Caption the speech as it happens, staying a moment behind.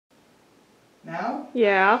Now?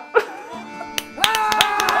 Yeah.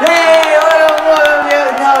 Hey!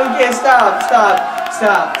 No, you can't. Stop.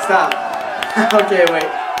 Okay, wait.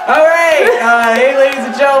 Alright! Hey, ladies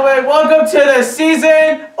and gentlemen, welcome to the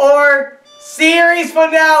season or series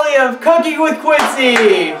finale of Cooking with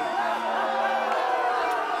Quincy!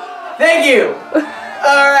 Thank you!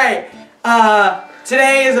 Alright,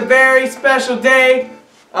 today is a very special day.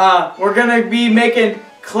 We're gonna be making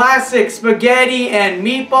classic spaghetti and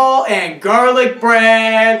meatball and garlic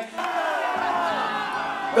bread.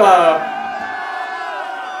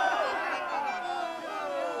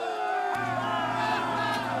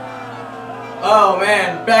 Oh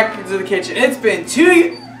man, back into the kitchen. It's been 2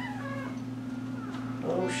 years.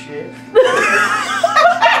 Oh shit.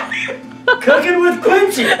 Cooking with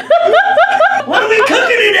Quincy. What are we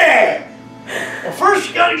cooking today? Well, first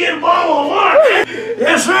you gotta get a bottle of wine.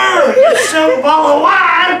 Yes, sir. Get yourself a bottle of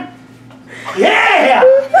wine. Yeah.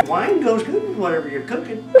 Wine goes good with whatever you're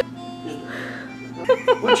cooking.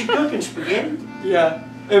 What you cooking? Spaghetti? Yeah,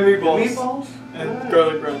 and meatballs. Meatballs? And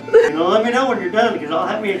garlic bread. You know, let me know when you're done, because I'll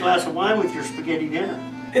have me a glass of wine with your spaghetti dinner.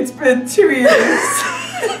 It's been 2 years.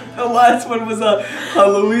 The last one was a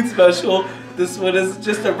Halloween special. This one is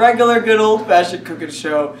just a regular, good old-fashioned cooking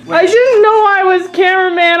show. I didn't know I was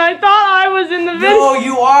cameraman. I thought I was in the video. No,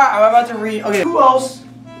 you are. I'm about to read. Okay, who else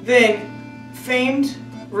than famed,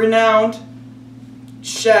 renowned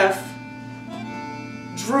chef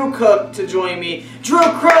Drew Cook to join me? Drew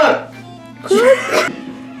Cook!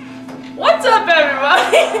 What's up,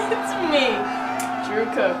 everybody? It's me, Drew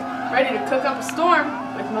Cook, ready to cook up a storm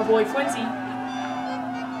with my boy Quincy.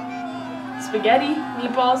 Spaghetti,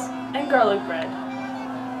 meatballs, and garlic bread.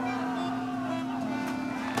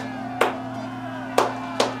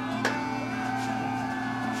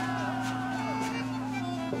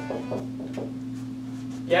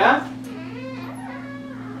 Yeah?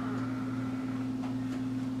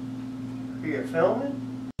 Are you filming?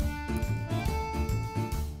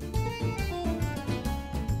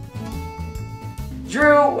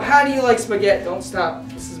 Drew, how do you like spaghetti? Don't stop.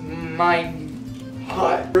 This is my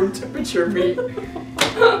hot room temperature meat.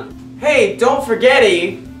 Hey, don't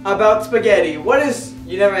forgetty about spaghetti. What is...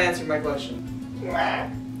 You never answered my question.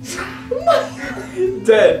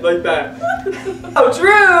 Dead, like that. Oh,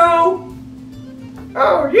 Drew!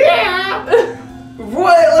 Oh, yeah!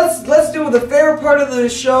 Right, let's do the favorite part of the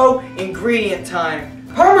show, ingredient time.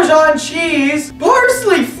 Parmesan cheese,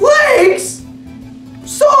 parsley flakes,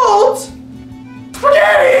 salt,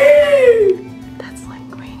 spaghetti! That's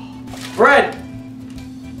linguine. Bread,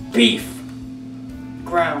 beef,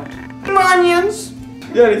 ground, onions,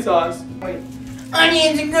 spaghetti sauce. Wait,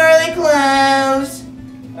 onions and garlic cloves.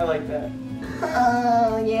 I like that.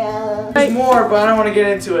 Oh yeah. There's more, but I don't want to get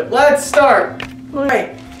into it. Let's start.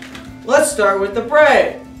 Right. Let's start with the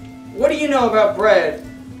bread. What do you know about bread?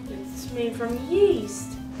 It's made from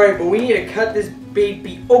yeast. Right, but we need to cut this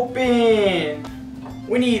baby open.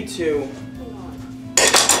 We need to.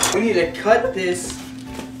 We need to cut this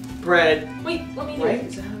bread. Wait, let me do Right? it.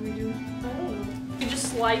 Is that how we do it? I don't know. You just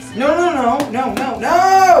slice it. No!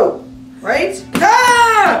 Right?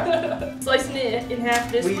 Ah! Slicing it in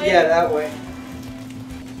half this way. Yeah, that way.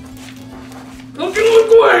 Cooking with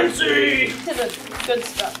Quincy! To the good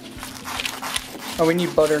stuff. Oh, we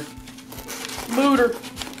need butter. Booter.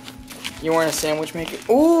 You want a sandwich maker?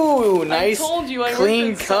 Ooh, nice. I told you I clean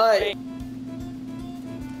worked at cut. something.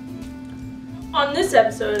 On this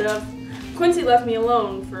episode of Quincy Left Me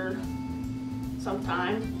Alone for some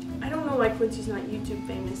time. I don't know why Quincy's not YouTube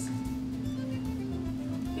famous.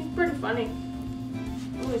 He's pretty funny.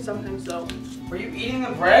 Only sometimes though. Were you eating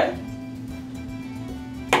the bread?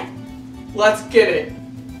 Let's get it.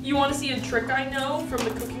 You want to see a trick I know from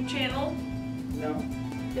the cooking channel? No.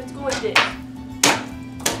 Let's go like this.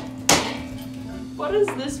 What is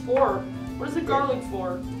this for? What is the garlic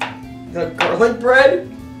for? The garlic bread?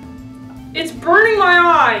 It's burning my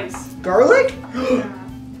eyes! Garlic?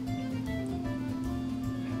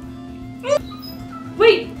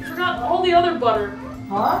 Wait, you forgot all the other butter.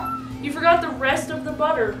 Huh? You forgot the rest of the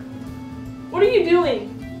butter. What are you doing?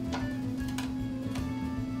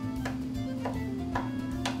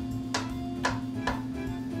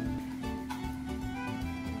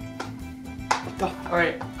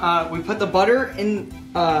 Alright, we put the butter in,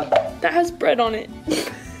 That has bread on it.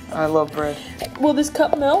 I love bread. Will this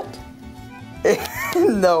cup melt?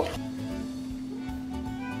 No.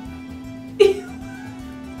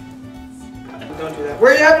 Don't do that.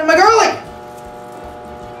 Where are you having my garlic?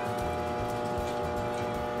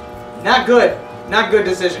 Not good. Not good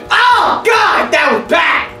decision. Oh, God! That was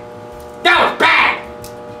bad! That was bad!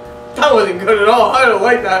 That wasn't good at all. I don't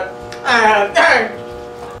like that.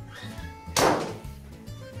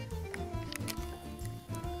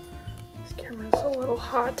 so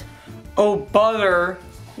hot. Oh, butter,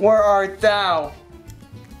 where art thou?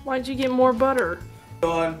 Why'd you get more butter?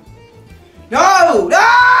 No! No!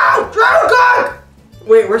 Don't cook!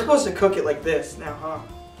 Wait, we're supposed to cook it like this now, huh?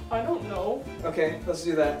 I don't know. Okay, let's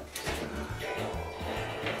do that.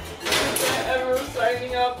 Am I ever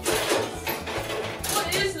signing up for this?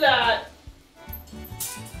 What is that?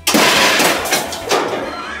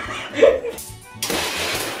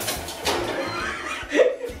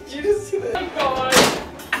 Did you just see that? Oh my god.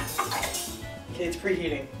 Okay, it's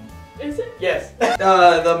preheating. Is it? Yes.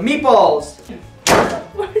 The meatballs.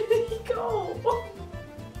 Where did he go?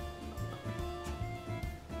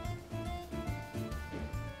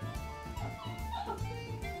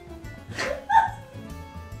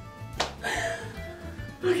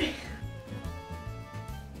 Okay.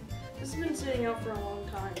 This has been sitting out for a long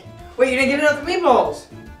time. Wait, you didn't get out the meatballs.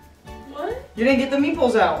 What? You didn't get the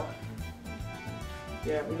meatballs out.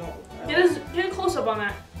 Yeah, we don't. Get a close up on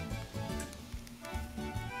that.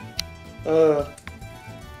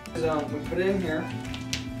 We put it in here.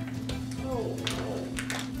 Oh no.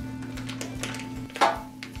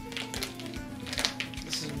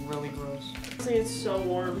 This is really gross. I think it's so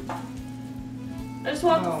warm. I just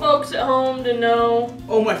want the folks at home to know.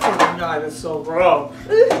 Oh my fucking god, that's so gross.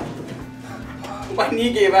 My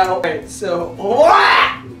knee gave out. Right, so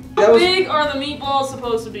How big are the meatballs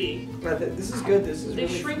supposed to be? This is good. This is They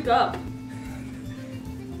really shrink up.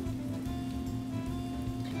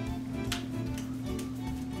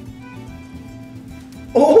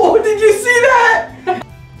 Oh, did you see that?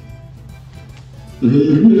 We'll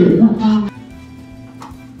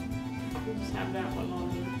just have that one on.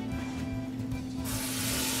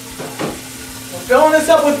 We're filling this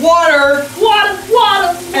up with water. Water!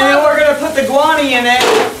 And then we're gonna put the guani in it.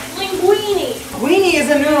 Linguine! Guini is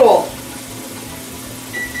a noodle.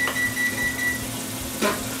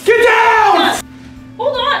 Get down!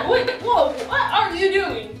 Hold on! Wait! Whoa! What are you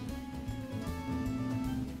doing?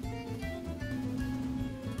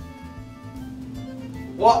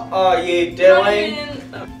 What are you doing?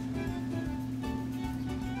 No!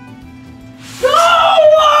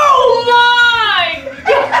 Oh my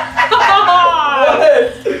god!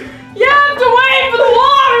 What? You have to wait for the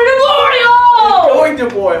water to boil! It's going to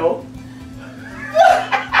boil.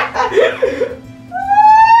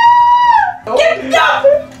 Get the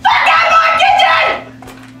fuck out of my kitchen!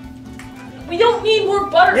 We don't need more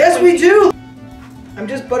butter. Yes, we do. I'm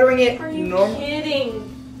just buttering it. Are you normal. kidding?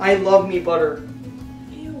 I love me butter.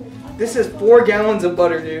 Ew. What This the is 4 gallons of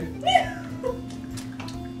butter, dude. Wait.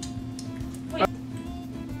 What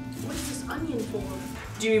is this onion for?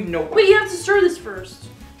 Do you even know? Wait, you have to stir this first.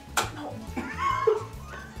 No.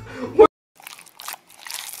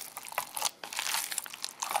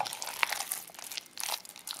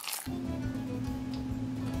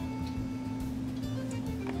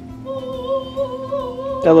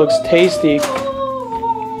 That looks tasty.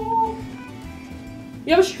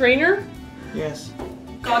 You have a strainer? Yes.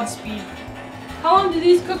 Godspeed. How long do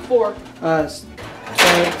these cook for?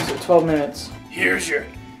 12 minutes. Here's your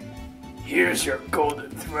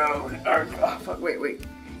golden throne. Or, oh, fuck, wait.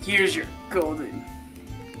 Here's your golden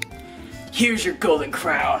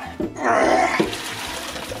crown.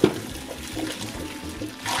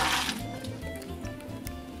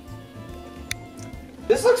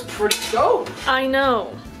 This looks pretty dope. I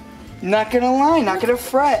know. Not gonna lie, not gonna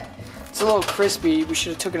fret. It's a little crispy. We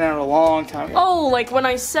should have taken it out a long time ago. Oh, like when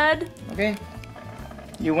I said? Okay.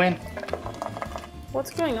 You win.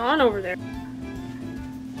 What's going on over there?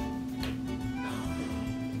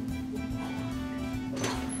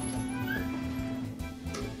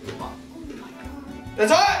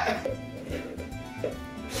 That's hot!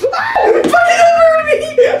 Fucking over me!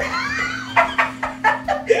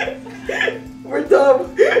 We're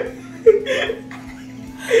dumb.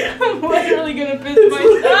 I'm literally gonna piss It's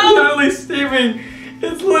myself. literally steaming.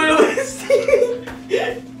 It's literally steaming.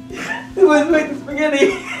 Let's make the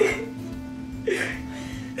spaghetti.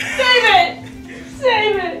 Save it!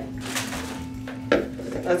 Save it!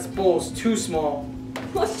 That bowl's too small.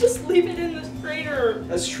 Let's just leave it in the strainer.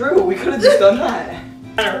 That's true. We could have just done that.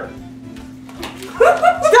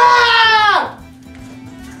 Stop!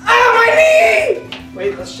 Ah, my knee!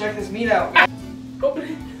 Wait, let's check this meat out. Open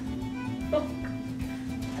it.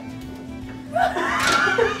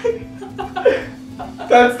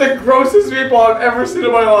 That's the grossest meatball I've ever seen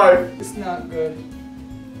in my life. It's not good.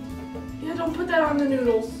 Yeah, don't put that on the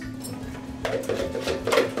noodles.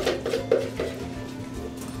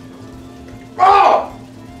 Oh!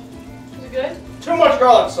 Is it good? Too much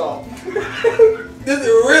garlic salt. This is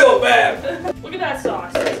real bad. Look at that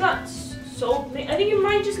sauce. It's not so. I think you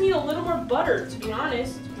might just need a little more butter, to be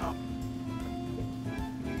honest.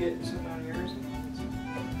 get some on yours.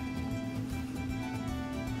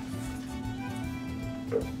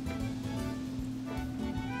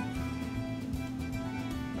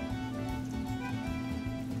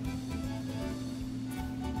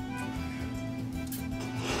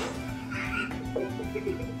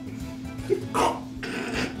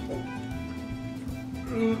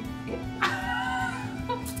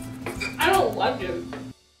 I don't like it.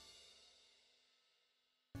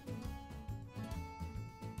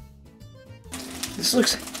 This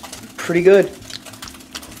looks pretty good. It's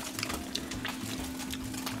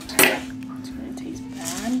gonna taste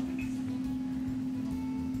bad.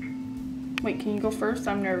 Wait, can you go first?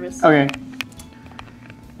 I'm nervous. Okay.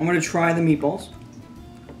 I'm gonna try the meatballs.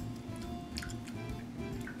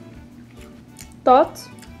 Thoughts?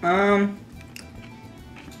 Thought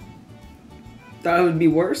it would be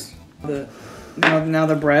worse. Now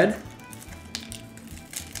the bread.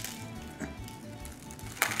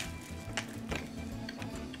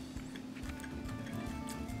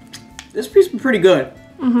 This piece is pretty good.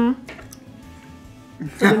 Mm-hmm.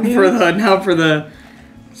 Now for the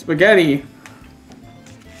spaghetti.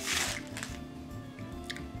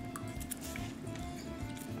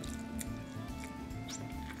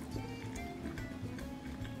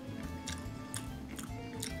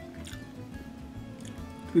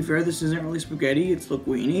 To be fair, this isn't really spaghetti, it's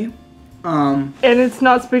linguine. And it's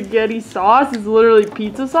not spaghetti sauce, it's literally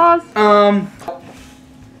pizza sauce? 10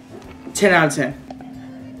 out of 10.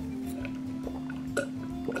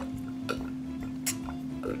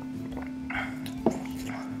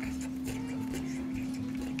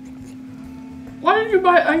 Why did you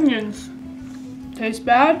buy onions? Taste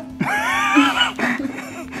bad?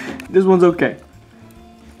 This one's okay.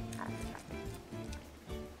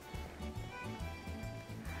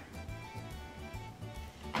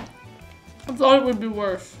 I thought it would be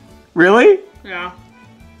worse. Really? Yeah.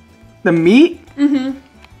 The meat? Mm-hmm.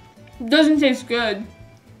 It doesn't taste good.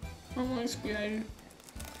 I don't like spaghetti.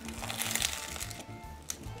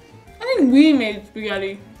 I think we made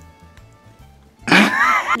spaghetti.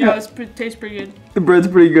 Yeah, it tastes pretty good. The bread's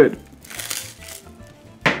pretty good.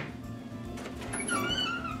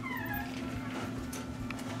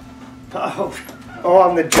 Oh,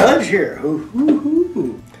 I'm the judge here.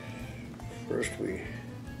 Ooh. First we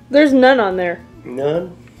There's none on there.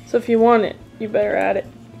 none. So if you want it, you better add it.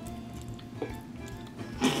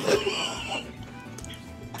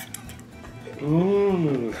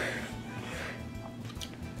 Mmm.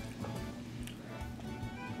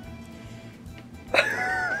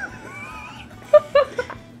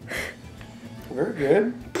 Very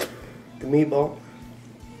good. The meatball.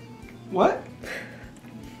 What?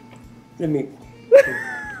 The meat.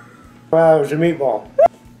 Wow, it was a meatball.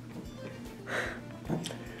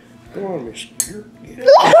 Go on, mister. Get it.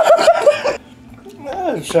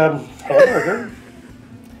 It's hamburger.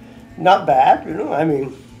 Not bad, you know. I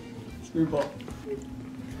mean, Meatball.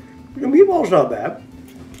 the meatball's not bad.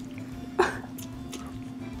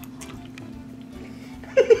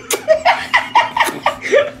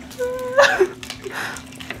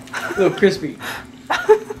 A little crispy.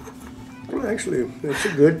 Well, actually, it's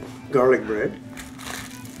a good garlic bread.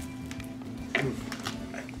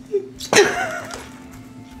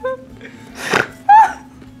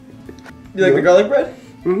 You like the garlic bread?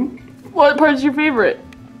 Mm-hmm. What part's your favorite?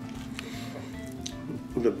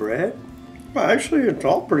 The bread? Well, actually, it's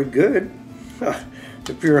all pretty good.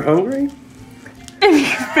 If you're hungry.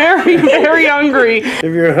 Very, very hungry. If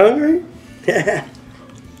you're hungry.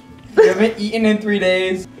 You haven't eaten in 3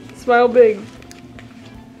 days. Smile big.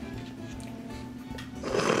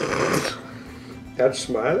 That's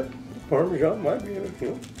smiling. Parmesan might be in it, you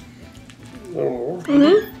know. A little more.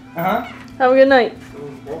 Mm-hmm. Uh-huh. Have a good night.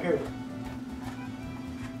 Okay.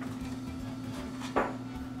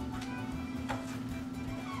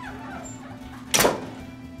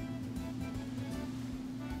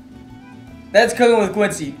 That's Cooking with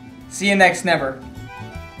Quincy. See you next Never.